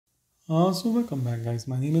So welcome back guys,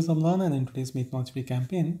 my name is Amlan and in today's Make Knots Free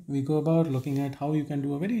campaign, we go about looking at how you can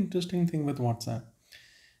do a very interesting thing with WhatsApp.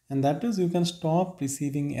 And that is you can stop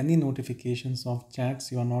receiving any notifications of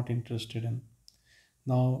chats you are not interested in.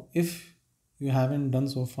 Now, if you haven't done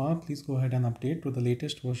so far, please go ahead and update to the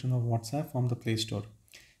latest version of WhatsApp from the Play Store.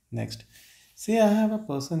 Next, say I have a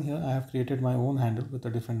person here, I have created my own handle with a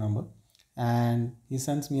different number and he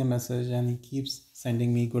sends me a message and he keeps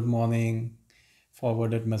sending me good morning,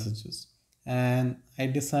 forwarded messages. And I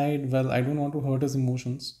decide, well, I don't want to hurt his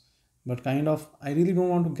emotions, but kind of, I really don't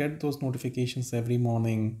want to get those notifications every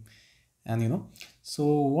morning. And so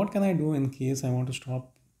what can I do in case I want to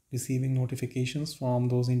stop receiving notifications from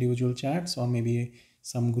those individual chats or maybe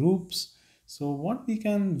some groups? So what we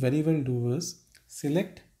can very well do is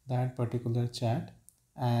select that particular chat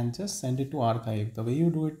and just send it to archive. The way you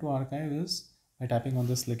do it to archive is by tapping on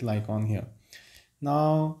this little icon here.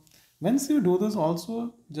 Now, once you do this,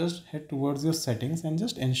 also just head towards your settings and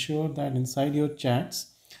just ensure that inside your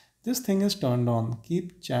chats, this thing is turned on.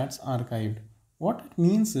 Keep chats archived. What it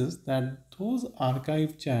means is that those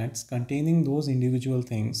archived chats containing those individual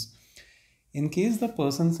things, in case the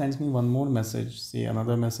person sends me one more message, say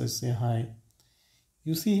another message, say hi,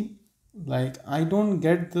 you see, like I don't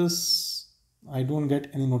get this, I don't get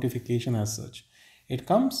any notification as such. It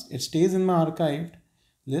comes, it stays in my archived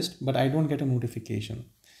list, but I don't get a notification.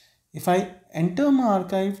 If I enter my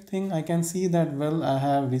archive thing, I can see that, well, I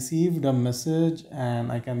have received a message and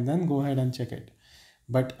I can then go ahead and check it.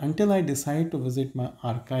 But until I decide to visit my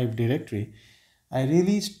archive directory, I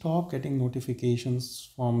really stop getting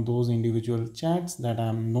notifications from those individual chats that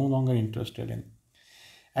I'm no longer interested in.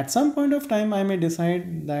 At some point of time, I may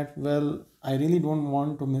decide that, well, I really don't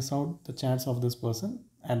want to miss out the chats of this person.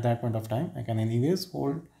 At that point of time, I can anyways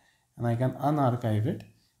hold and I can unarchive it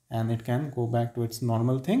and it can go back to its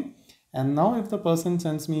normal thing. And now if the person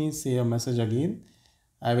sends me, say, a message again,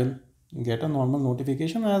 I will get a normal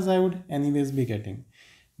notification as I would anyways be getting.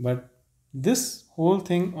 But this whole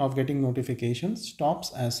thing of getting notifications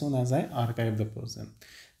stops as soon as I archive the person.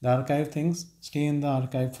 The archive things stay in the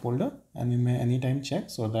archive folder and you may anytime check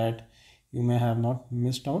so that you may have not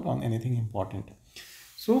missed out on anything important.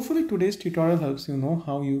 So hopefully today's tutorial helps you know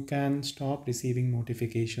how you can stop receiving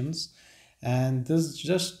notifications, and this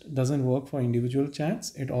just doesn't work for individual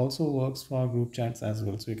chats, it also works for group chats as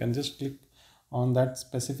well. So you can just click on that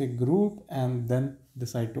specific group and then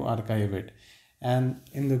decide to archive it. And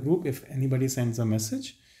in the group, if anybody sends a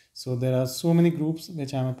message, so there are so many groups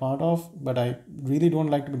which I'm a part of, but I really don't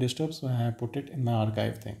like to be disturbed, so I have put it in my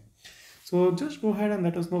archive thing. So just go ahead and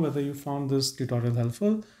let us know whether you found this tutorial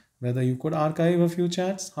helpful, whether you could archive a few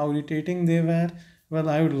chats, how irritating they were. Well,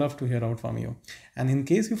 I would love to hear out from you. And in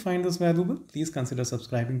case you find this valuable, please consider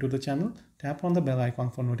subscribing to the channel, tap on the bell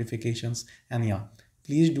icon for notifications, and yeah,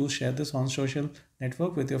 please do share this on social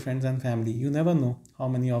network with your friends and family. You never know how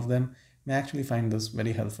many of them may actually find this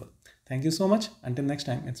very helpful. Thank you so much. Until next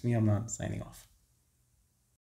time, it's me, Amnan, signing off.